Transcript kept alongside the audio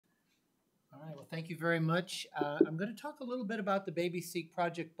Hi, well, thank you very much. I'm going to talk a little bit about the BabySeq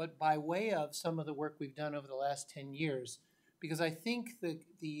project, but by way of some of the work we've done over the last 10 years, because I think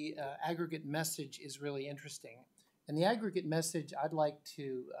the aggregate message is really interesting. And the aggregate message I'd like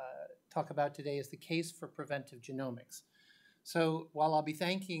to talk about today is the case for preventive genomics. So while I'll be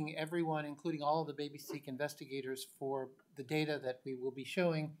thanking everyone, including all of the BabySeq investigators, for the data that we will be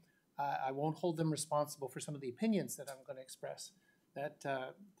showing, I won't hold them responsible for some of the opinions that I'm going to express that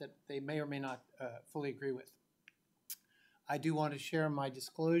they may or may not fully agree with. I do want to share my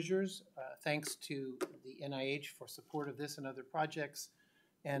disclosures. Thanks to the NIH for support of this and other projects,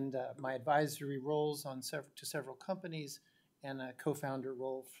 and my advisory roles on to several companies, and a co-founder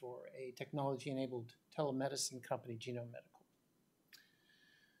role for a technology-enabled telemedicine company, Genomic.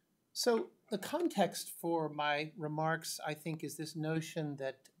 So the context for my remarks, I think, is this notion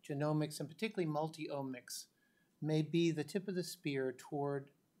that genomics, and particularly multi-omics, may be the tip of the spear toward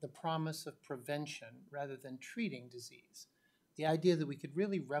the promise of prevention rather than treating disease. The idea that we could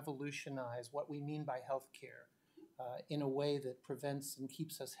really revolutionize what we mean by healthcare in a way that prevents and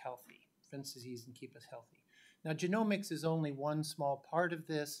keeps us healthy, prevents disease and keeps us healthy. Now, genomics is only one small part of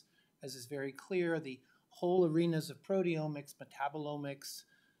this, as is very clear. The whole arenas of proteomics, metabolomics,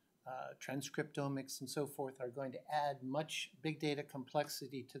 transcriptomics, and so forth are going to add much big data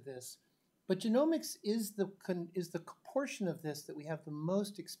complexity to this. But genomics is the portion of this that we have the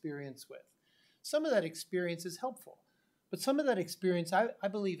most experience with. Some of that experience is helpful, but some of that experience, I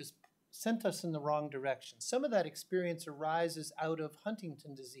believe, has sent us in the wrong direction. Some of that experience arises out of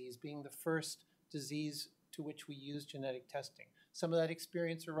Huntington disease being the first disease to which we use genetic testing. Some of that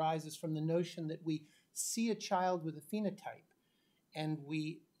experience arises from the notion that we see a child with a phenotype and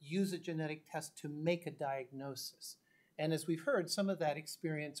we use a genetic test to make a diagnosis. And as we've heard, some of that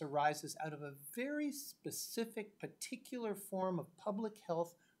experience arises out of a very specific, particular form of public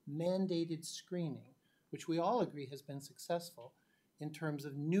health mandated screening, which we all agree has been successful in terms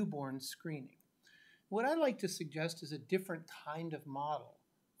of newborn screening. What I'd like to suggest is a different kind of model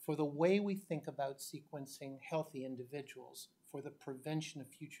for the way we think about sequencing healthy individuals for the prevention of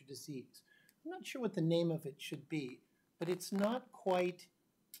future disease. I'm not sure what the name of it should be, but it's not quite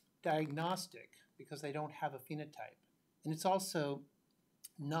diagnostic because they don't have a phenotype. And it's also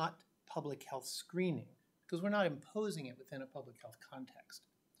not public health screening because we're not imposing it within a public health context.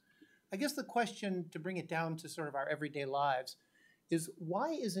 I guess the question, to bring it down to sort of our everyday lives, is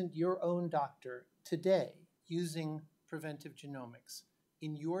why isn't your own doctor today using preventive genomics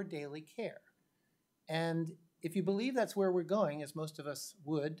in your daily care? And if you believe that's where we're going, as most of us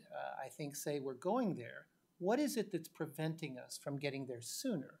would, I think, say we're going there, what is it that's preventing us from getting there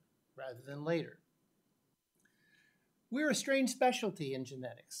sooner rather than later? We're a strange specialty in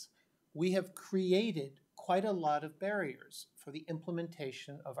genetics. We have created quite a lot of barriers for the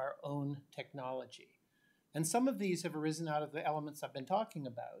implementation of our own technology. And some of these have arisen out of the elements I've been talking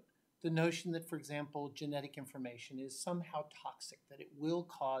about. The notion that, for example, genetic information is somehow toxic, that it will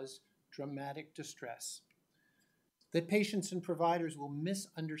cause dramatic distress, that patients and providers will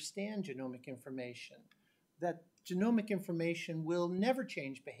misunderstand genomic information, that genomic information will never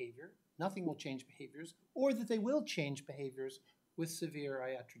change behavior, nothing will change behaviors, or that they will change behaviors with severe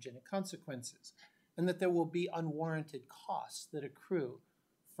iatrogenic consequences, and that there will be unwarranted costs that accrue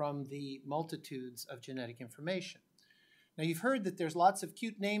from the multitudes of genetic information. Now, you've heard that there's lots of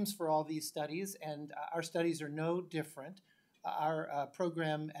cute names for all these studies, and our studies are no different. Our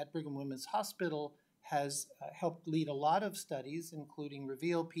program at Brigham Women's Hospital has helped lead a lot of studies, including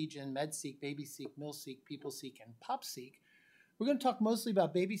Reveal, PGen, MedSeq, BabySeq, MilSeq, PeopleSeq, and PopSeq. We're going to talk mostly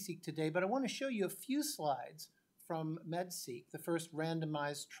about BabySeq today, but I want to show you a few slides from MedSeq, the first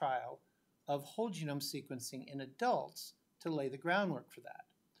randomized trial of whole genome sequencing in adults to lay the groundwork for that.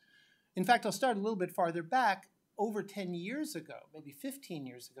 In fact, I'll start a little bit farther back. Over 10 years ago, maybe 15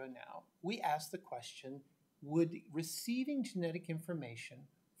 years ago now, we asked the question, would receiving genetic information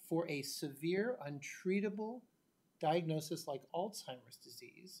for a severe, untreatable diagnosis like Alzheimer's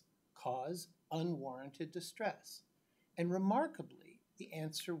disease cause unwarranted distress? And remarkably, the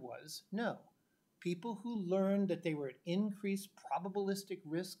answer was no. People who learned that they were at increased probabilistic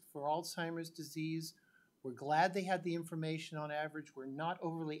risk for Alzheimer's disease were glad they had the information on average, were not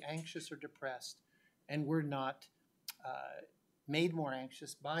overly anxious or depressed, and were not made more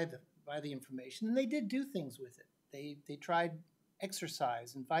anxious by the information. And they did do things with it. They tried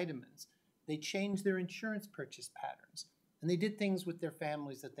exercise and vitamins. They changed their insurance purchase patterns. And they did things with their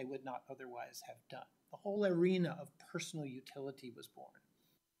families that they would not otherwise have done. The whole arena of personal utility was born.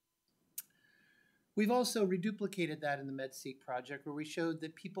 We've also reduplicated that in the MedSeq project, where we showed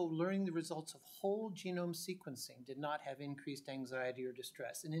that people learning the results of whole genome sequencing did not have increased anxiety or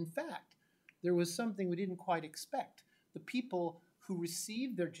distress. And in fact, there was something we didn't quite expect. The people who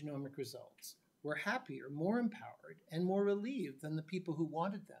received their genomic results were happier, more empowered, and more relieved than the people who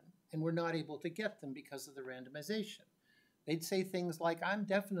wanted them and were not able to get them because of the randomization. They'd say things like, I'm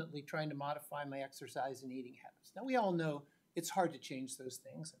definitely trying to modify my exercise and eating habits. Now, we all know it's hard to change those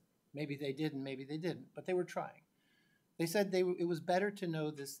things. Maybe they did and maybe they didn't, but they were trying. They said it was better to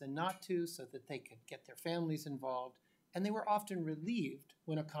know this than not to, so that they could get their families involved, and they were often relieved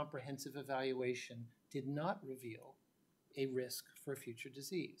when a comprehensive evaluation did not reveal a risk for future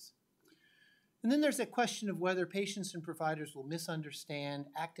disease. And then there's that question of whether patients and providers will misunderstand,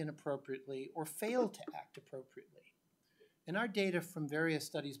 act inappropriately, or fail to act appropriately. And our data from various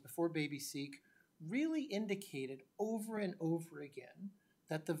studies before BabySeq really indicated over and over again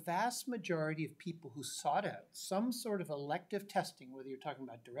that the vast majority of people who sought out some sort of elective testing, whether you're talking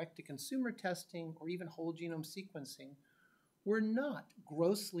about direct-to-consumer testing or even whole genome sequencing, were not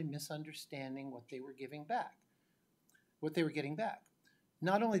grossly misunderstanding what they were getting back.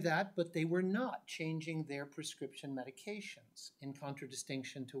 Not only that, but they were not changing their prescription medications in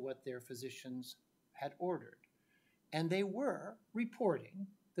contradistinction to what their physicians had ordered. And they were reporting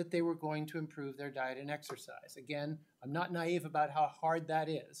that they were going to improve their diet and exercise. Again, I'm not naive about how hard that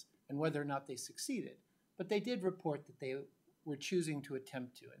is and whether or not they succeeded, but they did report that they were choosing to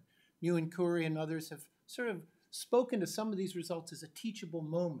attempt to. And Mew and Curry and others have sort of spoken to some of these results as a teachable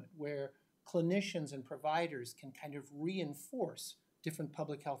moment where clinicians and providers can kind of reinforce different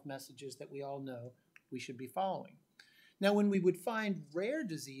public health messages that we all know we should be following. Now, when we would find rare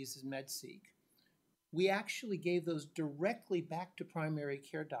disease in MedSeq, we actually gave those directly back to primary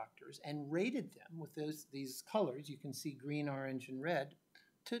care doctors and rated them with these colors, you can see green, orange, and red,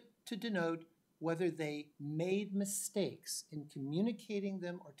 to denote whether they made mistakes in communicating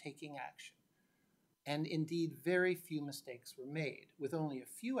them or taking action. And indeed, very few mistakes were made, with only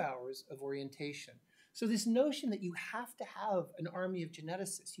a few hours of orientation. So this notion that you have to have an army of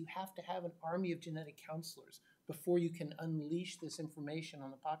geneticists, you have to have an army of genetic counselors before you can unleash this information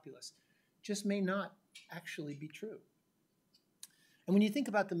on the populace, just may not actually be true. And when you think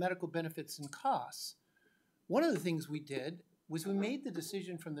about the medical benefits and costs, one of the things we did was we made the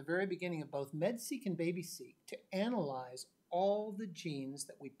decision from the very beginning of both MedSeq and BabySeq to analyze all the genes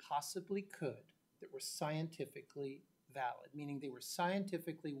that we possibly could that were scientifically valid, meaning they were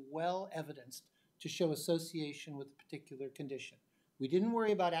scientifically well evidenced to show association with a particular condition. We didn't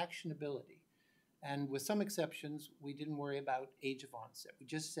worry about actionability. And with some exceptions, we didn't worry about age of onset. We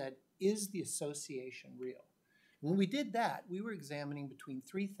just said, is the association real? When we did that, we were examining between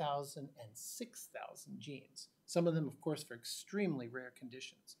 3,000 and 6,000 genes, some of them, of course, for extremely rare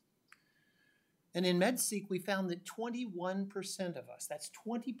conditions. And in MedSeq, we found that 21% of us, that's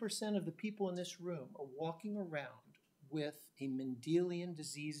 20% of the people in this room, are walking around with a Mendelian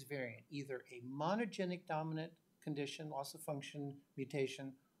disease variant, either a monogenic dominant condition, loss of function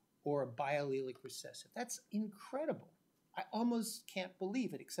mutation, or a biallelic recessive. That's incredible. I almost can't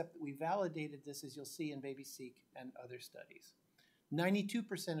believe it, except that we validated this, as you'll see in BabySeq and other studies.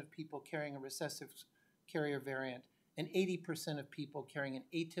 92% of people carrying a recessive carrier variant and 80% of people carrying an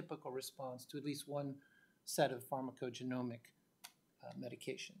atypical response to at least one set of pharmacogenomic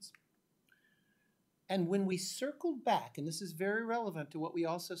medications. And when we circled back, and this is very relevant to what we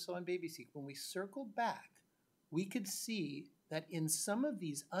also saw in BabySeq, when we circled back, we could see that in some of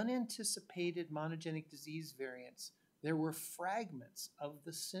these unanticipated monogenic disease variants, there were fragments of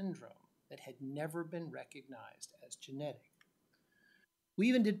the syndrome that had never been recognized as genetic. We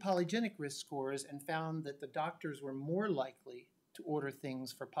even did polygenic risk scores and found that the doctors were more likely to order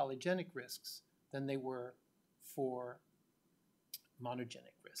things for polygenic risks than they were for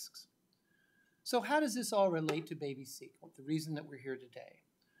monogenic risks. So how does this all relate to BabySeq, the reason that we're here today?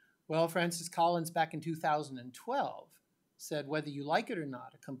 Well, Francis Collins back in 2012 said, whether you like it or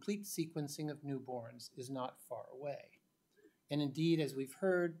not, a complete sequencing of newborns is not far away. And indeed, as we've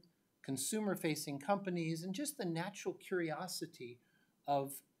heard, consumer-facing companies and just the natural curiosity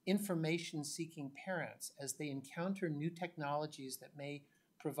of information-seeking parents as they encounter new technologies that may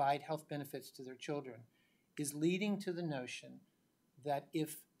provide health benefits to their children is leading to the notion that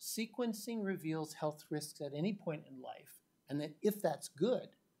if sequencing reveals health risks at any point in life, and that if that's good,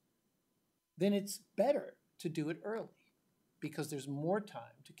 then it's better to do it early, because there's more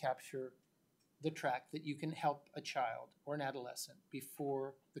time to capture the track that you can help a child or an adolescent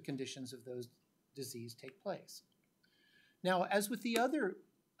before the conditions of those disease take place. Now, as with the other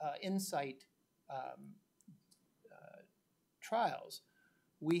NSIGHT trials,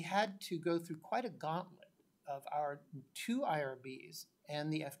 we had to go through quite a gauntlet of our 2 IRBs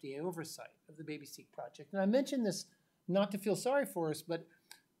and the FDA oversight of the BabySeq project. And I mention this not to feel sorry for us, but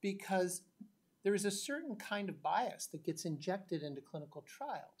because there is a certain kind of bias that gets injected into clinical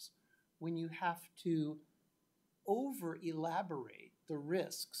trials when you have to over-elaborate the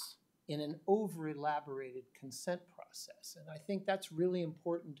risks in an over-elaborated consent process. And I think that's really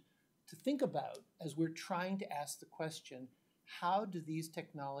important to think about as we're trying to ask the question, how do these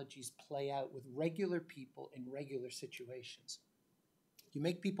technologies play out with regular people in regular situations? You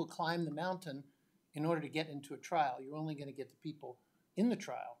make people climb the mountain in order to get into a trial. You're only going to get the people in the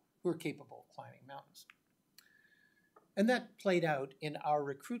trial who are capable of climbing mountains. And that played out in our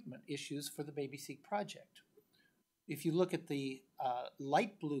recruitment issues for the BabySeq project. If you look at the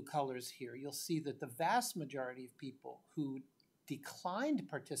light blue colors here, you'll see that the vast majority of people who declined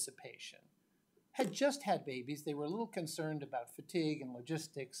participation had just had babies. They were a little concerned about fatigue and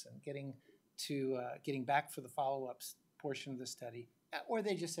logistics and getting back for the follow-ups portion of the study. Or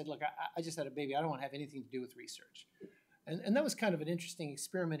they just said, look, I just had a baby. I don't want to have anything to do with research. And that was kind of an interesting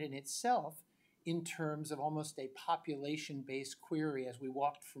experiment in itself in terms of almost a population-based query as we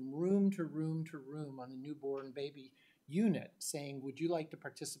walked from room to room to room on the newborn baby unit saying, would you like to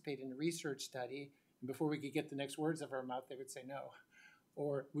participate in a research study? And before we could get the next words of our mouth, they would say no.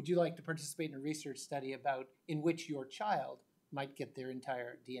 Or would you like to participate in a research study about in which your child might get their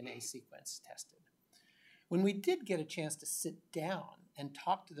entire DNA sequence tested? When we did get a chance to sit down and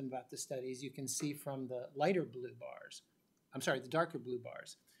talk to them about the studies, you can see from the lighter blue bars, the darker blue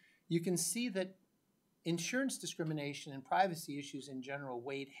bars, you can see that insurance discrimination and privacy issues in general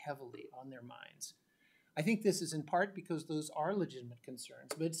weighed heavily on their minds. I think this is in part because those are legitimate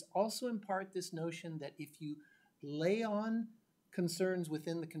concerns, but it's also in part this notion that if you lay on concerns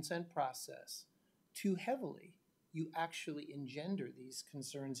within the consent process too heavily, you actually engender these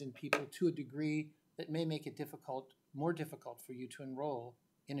concerns in people to a degree that may make it more difficult for you to enroll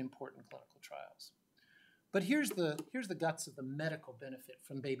in important clinical trials. But here's the guts of the medical benefit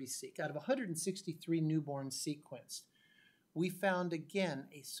from BabySeq. Out of 163 newborns sequenced, we found again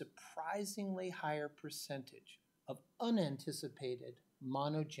a surprisingly higher percentage of unanticipated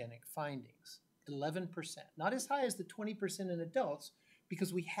monogenic findings, 11%. Not as high as the 20% in adults,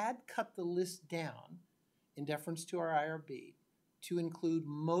 because we had cut the list down in deference to our IRB to include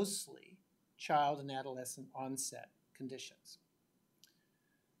mostly child and adolescent onset conditions.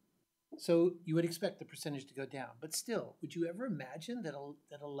 So you would expect the percentage to go down. But still, would you ever imagine that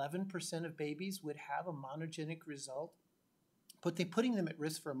 11% of babies would have a monogenic result, putting them at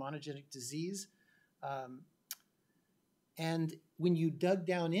risk for a monogenic disease? And when you dug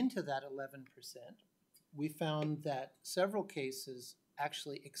down into that 11%, we found that several cases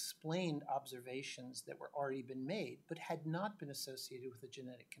actually explained observations that were already been made, but had not been associated with a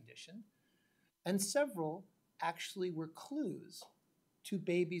genetic condition. And several actually were clues to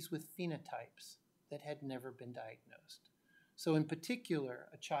babies with phenotypes that had never been diagnosed. So in particular,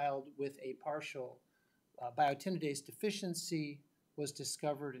 a child with a partial biotinidase deficiency was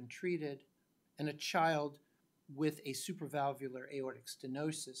discovered and treated, and a child with a supravalvular aortic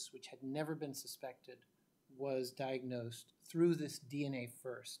stenosis, which had never been suspected, was diagnosed through this DNA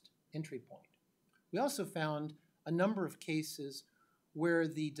first entry point. We also found a number of cases where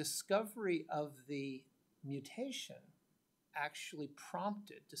the discovery of the mutation actually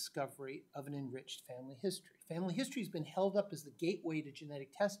prompted discovery of an enriched family history. Family history has been held up as the gateway to genetic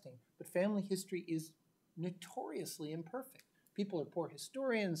testing, but family history is notoriously imperfect. People are poor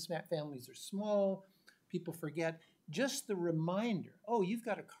historians, families are small, people forget. Just the reminder, oh, you've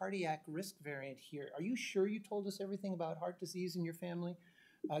got a cardiac risk variant here. Are you sure you told us everything about heart disease in your family?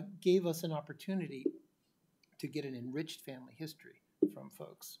 Gave us an opportunity to get an enriched family history from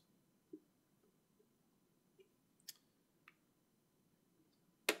folks.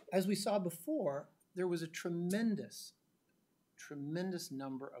 As we saw before, there was a tremendous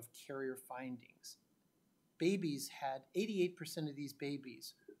number of carrier findings. Babies had, 88% of these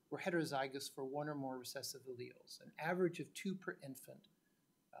babies were heterozygous for one or more recessive alleles, an average of 2 per infant,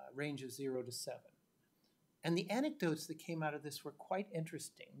 range of 0 to 7. And the anecdotes that came out of this were quite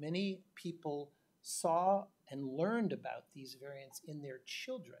interesting. Many people saw and learned about these variants in their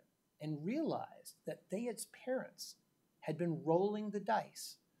children and realized that they as parents had been rolling the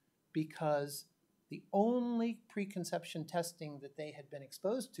dice because the only preconception testing that they had been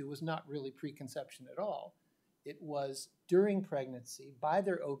exposed to was not really preconception at all. It was during pregnancy by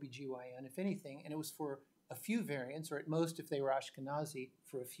their OBGYN, if anything, and it was for a few variants, or at most, if they were Ashkenazi,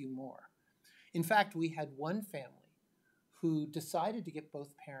 for a few more. In fact, we had one family who decided to get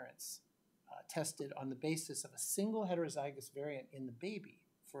both parents tested on the basis of a single heterozygous variant in the baby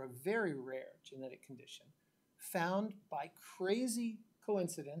for a very rare genetic condition, found by crazy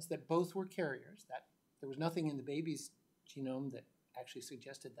coincidence that both were carriers, that there was nothing in the baby's genome that actually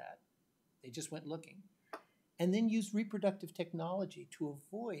suggested that. They just went looking. And then used reproductive technology to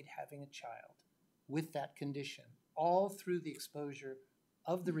avoid having a child with that condition, all through the exposure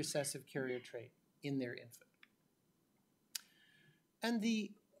of the recessive carrier trait in their infant. And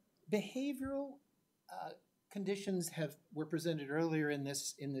the behavioral conditions were presented earlier in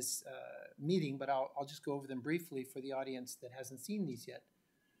this meeting, but I'll just go over them briefly for the audience that hasn't seen these yet.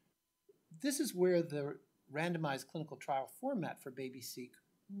 This is where the randomized clinical trial format for BabySeq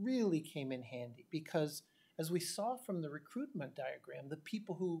really came in handy, because as we saw from the recruitment diagram, the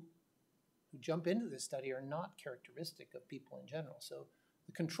people who jump into this study are not characteristic of people in general. So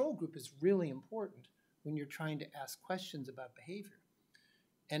the control group is really important when you're trying to ask questions about behavior.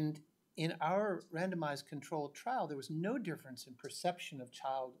 And in our randomized controlled trial, there was no difference in perception of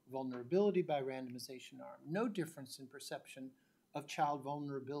child vulnerability by randomization arm, no difference in perception of child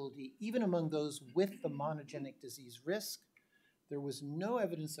vulnerability, even among those with the monogenic disease risk. There was no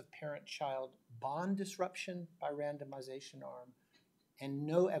evidence of parent-child bond disruption by randomization arm, and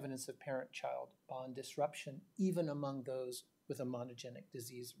no evidence of parent-child bond disruption, even among those with a monogenic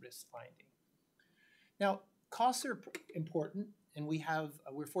disease risk finding. Now, costs are important, and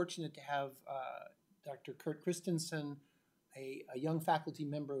we're fortunate to have Dr. Kurt Christensen, a young faculty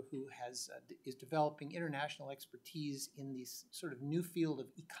member who is developing international expertise in this sort of new field of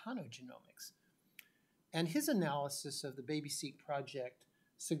econogenomics. And his analysis of the BabySeq project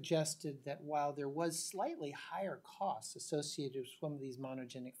suggested that while there was slightly higher costs associated with some of these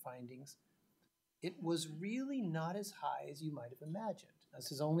monogenic findings, it was really not as high as you might have imagined.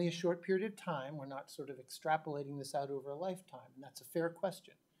 This is only a short period of time. We're not sort of extrapolating this out over a lifetime, and that's a fair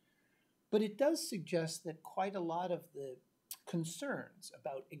question. But it does suggest that quite a lot of the concerns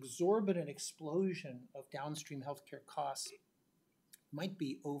about exorbitant explosion of downstream healthcare costs might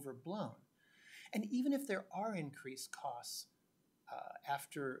be overblown. And even if there are increased costs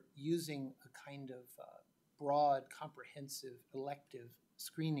after using a kind of broad, comprehensive, elective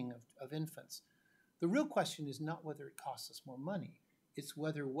screening of infants, the real question is not whether it costs us more money. It's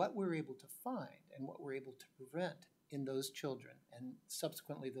whether what we're able to find and what we're able to prevent in those children and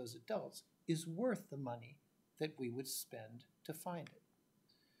subsequently those adults is worth the money that we would spend to find it.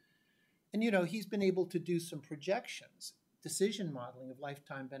 And you know, he's been able to do some projections, decision modeling of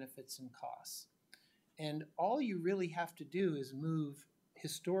lifetime benefits and costs. And all you really have to do is move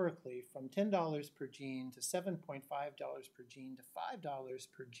historically from $10 per gene to $7.5 per gene to $5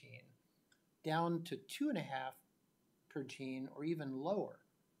 per gene, down to $2.50 per gene or even lower,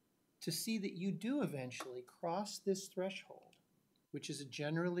 to see that you do eventually cross this threshold, which is a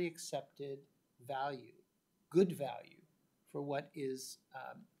generally accepted value, good value, for what is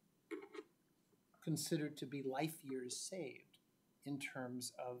considered to be life years saved in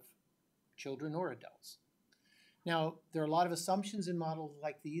terms of children or adults. Now, there are a lot of assumptions in models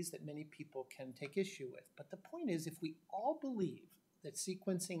like these that many people can take issue with, but the point is, if we all believe that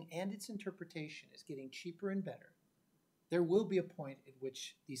sequencing and its interpretation is getting cheaper and better, there will be a point at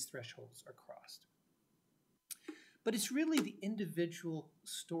which these thresholds are crossed. But it's really the individual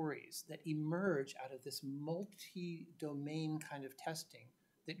stories that emerge out of this multi-domain kind of testing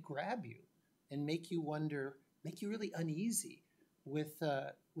that grab you and make you wonder, make you really uneasy with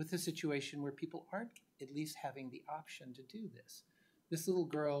a situation where people aren't at least having the option to do this. This little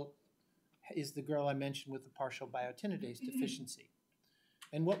girl is the girl I mentioned with the partial biotinidase deficiency.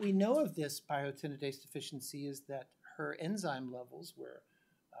 And what we know of this biotinidase deficiency is that her enzyme levels were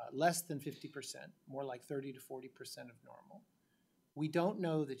less than 50%, more like 30 to 40% of normal. We don't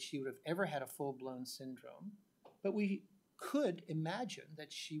know that she would have ever had a full-blown syndrome, but we could imagine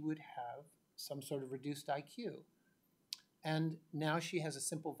that she would have some sort of reduced IQ. And now she has a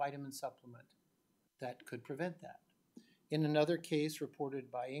simple vitamin supplement that could prevent that. In another case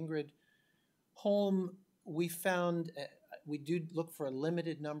reported by Ingrid Holm, we found, we do look for a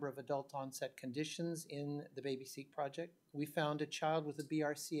limited number of adult onset conditions in the BabySeq project. We found a child with a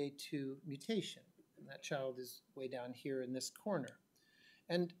BRCA2 mutation, and that child is way down here in this corner.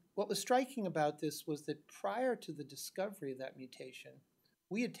 And what was striking about this was that prior to the discovery of that mutation,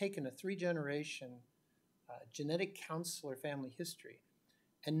 we had taken a 3-generation genetic counselor family history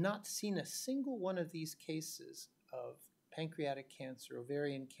and not seen a single one of these cases of pancreatic cancer,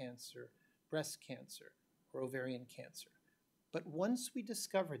 ovarian cancer, breast cancer, or ovarian cancer. But once we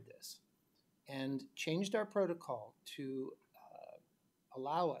discovered this and changed our protocol to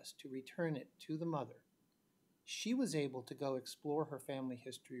allow us to return it to the mother, she was able to go explore her family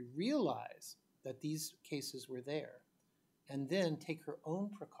history, realize that these cases were there, and then take her own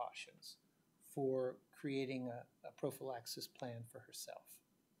precautions for creating a prophylaxis plan for herself.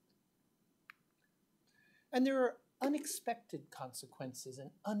 And there are unexpected consequences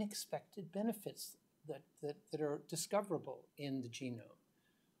and unexpected benefits that are discoverable in the genome.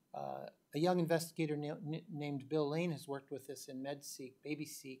 A young investigator named Bill Lane has worked with us in MedSeq,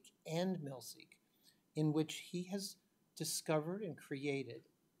 BabySeq, and MilSeq, in which he has discovered and created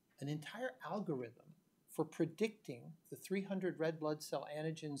an entire algorithm for predicting the 300 red blood cell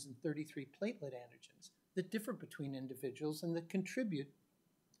antigens and 33 platelet antigens that differ between individuals and that contribute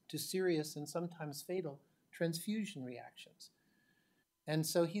to serious and sometimes fatal transfusion reactions. And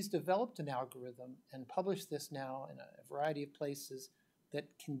so he's developed an algorithm and published this now in a variety of places that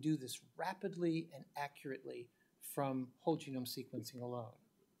can do this rapidly and accurately from whole genome sequencing alone.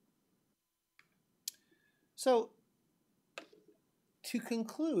 So to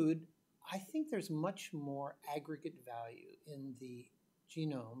conclude, I think there's much more aggregate value in the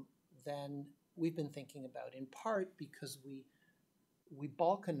genome than we've been thinking about, in part because we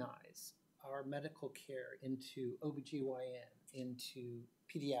balkanize our medical care into OBGYN, into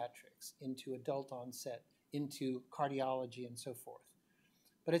pediatrics, into adult onset, into cardiology, and so forth.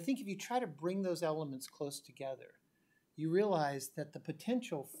 But I think if you try to bring those elements close together, you realize that the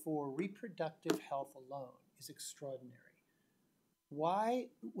potential for reproductive health alone is extraordinary. Why,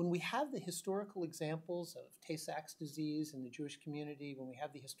 when we have the historical examples of Tay-Sachs disease in the Jewish community, when we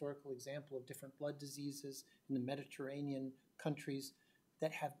have the historical example of different blood diseases in the Mediterranean countries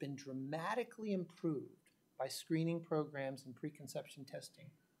that have been dramatically improved by screening programs and preconception testing,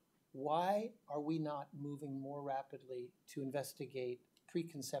 why are we not moving more rapidly to investigate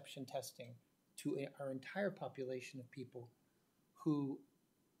preconception testing to our entire population of people who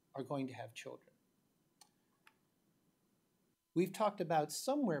are going to have children? We've talked about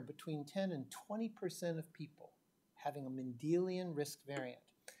somewhere between 10 and 20% of people having a Mendelian risk variant.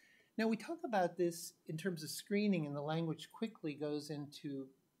 Now, we talk about this in terms of screening, and the language quickly goes into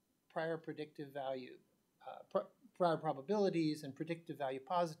prior predictive value, prior probabilities and predictive value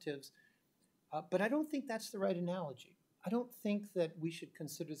positives, but I don't think that's the right analogy. I don't think that we should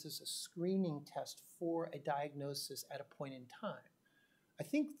consider this a screening test for a diagnosis at a point in time. I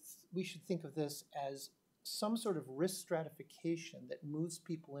think we should think of this as some sort of risk stratification that moves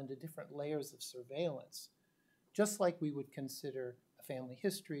people into different layers of surveillance, just like we would consider a family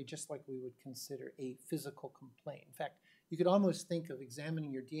history, just like we would consider a physical complaint. In fact, you could almost think of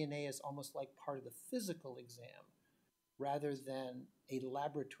examining your DNA as almost like part of the physical exam rather than a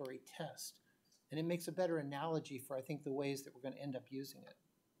laboratory test. And it makes a better analogy for, I think, the ways that we're going to end up using it.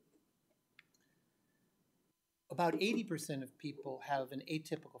 About 80% of people have an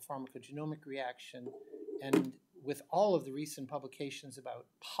atypical pharmacogenomic reaction, and with all of the recent publications about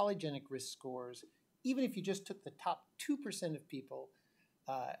polygenic risk scores, even if you just took the top 2% of people,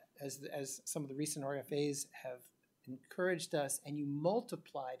 as some of the recent RFAs have encouraged us, and you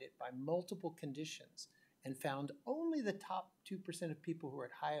multiplied it by multiple conditions and found only the top 2% of people who are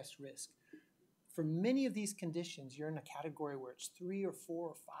at highest risk, for many of these conditions, you're in a category where it's 3 or 4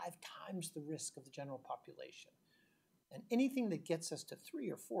 or 5 times the risk of the general population. And anything that gets us to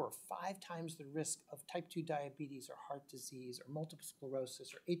 3 or 4 or 5 times the risk of type 2 diabetes or heart disease or multiple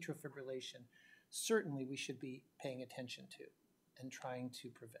sclerosis or atrial fibrillation, certainly we should be paying attention to and trying to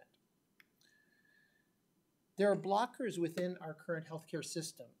prevent. There are blockers within our current healthcare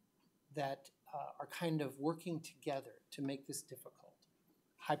system that are kind of working together to make this difficult.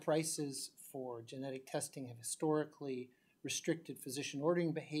 High prices for genetic testing have historically restricted physician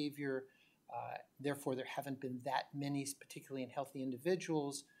ordering behavior. Therefore, there haven't been that many, particularly in healthy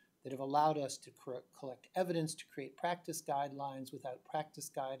individuals, that have allowed us to collect evidence to create practice guidelines. Without practice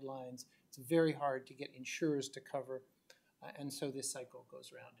guidelines, it's very hard to get insurers to cover, and so this cycle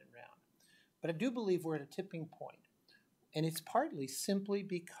goes round and round. But I do believe we're at a tipping point, and it's partly simply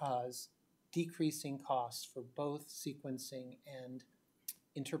because decreasing costs for both sequencing and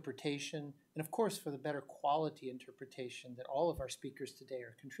interpretation, and of course for the better quality interpretation that all of our speakers today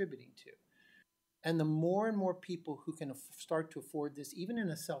are contributing to. And the more and more people who can start to afford this, even in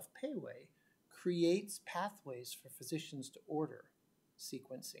a self-pay way, creates pathways for physicians to order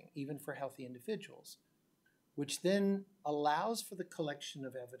sequencing, even for healthy individuals, which then allows for the collection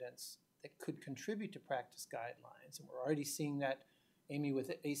of evidence that could contribute to practice guidelines. And we're already seeing that, Amy,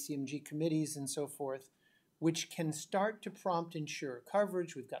 with ACMG committees and so forth, which can start to prompt insurer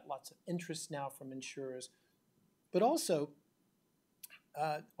coverage. We've got lots of interest now from insurers, but also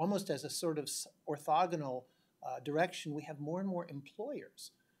almost as a sort of orthogonal direction, we have more and more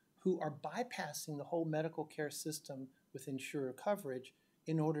employers who are bypassing the whole medical care system with insurer coverage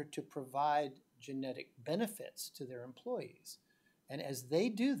in order to provide genetic benefits to their employees. And as they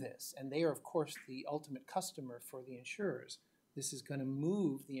do this, and they are, of course, the ultimate customer for the insurers, this is going to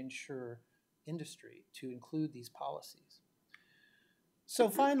move the insurer industry to include these policies. So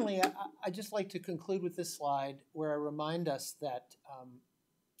finally, I'd just like to conclude with this slide where I remind us that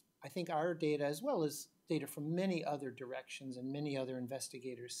I think our data, as well as data from many other directions and many other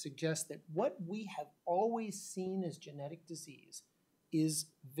investigators, suggest that what we have always seen as genetic disease is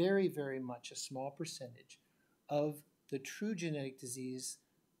very, very much a small percentage of the true genetic disease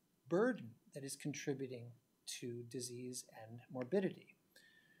burden that is contributing to disease and morbidity.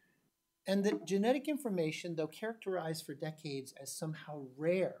 And that genetic information, though characterized for decades as somehow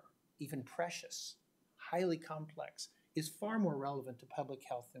rare, even precious, highly complex, is far more relevant to public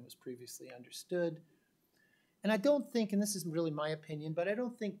health than was previously understood. And I don't think, and this is really my opinion, but I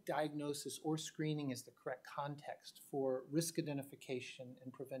don't think diagnosis or screening is the correct context for risk identification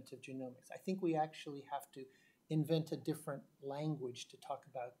and preventive genomics. I think we actually have to invent a different language to talk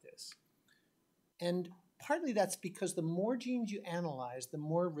about this. And partly that's because the more genes you analyze, the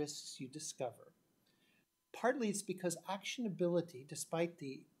more risks you discover. Partly it's because actionability, despite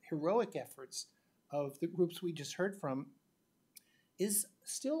the heroic efforts of the groups we just heard from, is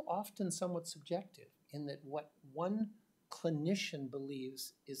still often somewhat subjective in that what one clinician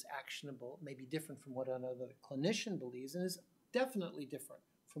believes is actionable may be different from what another clinician believes, and is definitely different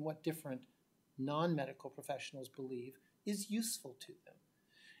from what different non-medical professionals believe is useful to them.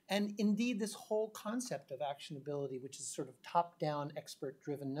 And indeed, this whole concept of actionability, which is sort of top-down,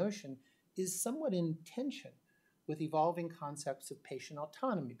 expert-driven notion, is somewhat in tension with evolving concepts of patient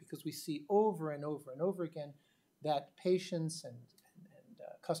autonomy, because we see over and over and over again that patients and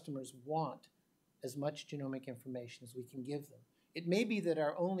customers want as much genomic information as we can give them. It may be that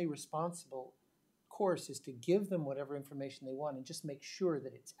our only responsible course is to give them whatever information they want and just make sure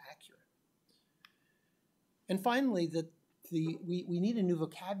that it's accurate. And finally, we need a new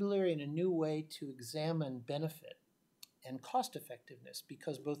vocabulary and a new way to examine benefit and cost effectiveness,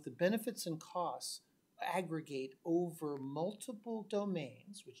 because both the benefits and costs aggregate over multiple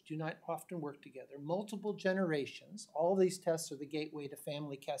domains, which do not often work together, multiple generations. All these tests are the gateway to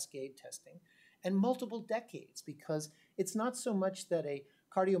family cascade testing, and multiple decades, because it's not so much that a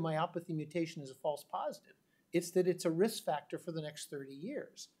cardiomyopathy mutation is a false positive. It's that it's a risk factor for the next 30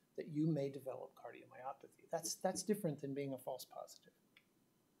 years that you may develop cardiomyopathy. That's different than being a false positive.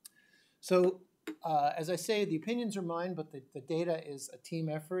 So as I say, the opinions are mine, but the data is a team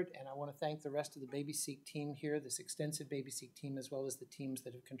effort, and I want to thank the rest of the BabySeq team here, this extensive BabySeq team, as well as the teams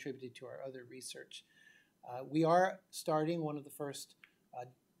that have contributed to our other research. We are starting one of the first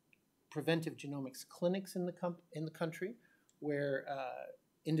preventive genomics clinics in the country, where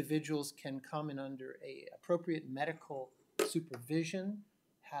individuals can come in under appropriate medical supervision,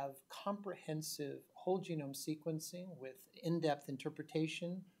 have comprehensive whole genome sequencing with in-depth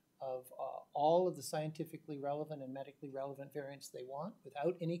interpretation of all of the scientifically relevant and medically relevant variants they want,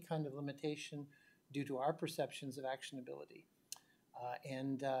 without any kind of limitation due to our perceptions of actionability.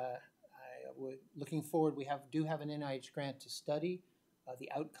 Looking forward, we do have an NIH grant to study the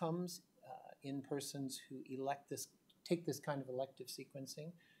outcomes in persons who take this kind of elective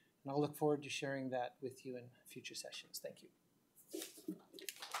sequencing. And I'll look forward to sharing that with you in future sessions. Thank you.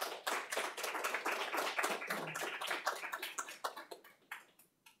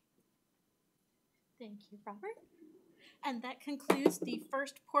 Thank you, Robert. And that concludes the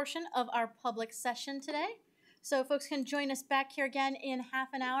first portion of our public session today. So folks can join us back here again in half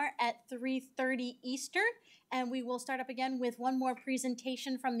an hour at 3:30 Eastern, and we will start up again with one more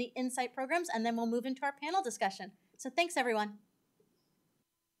presentation from the NSIGHT programs, and then we'll move into our panel discussion. So thanks, everyone.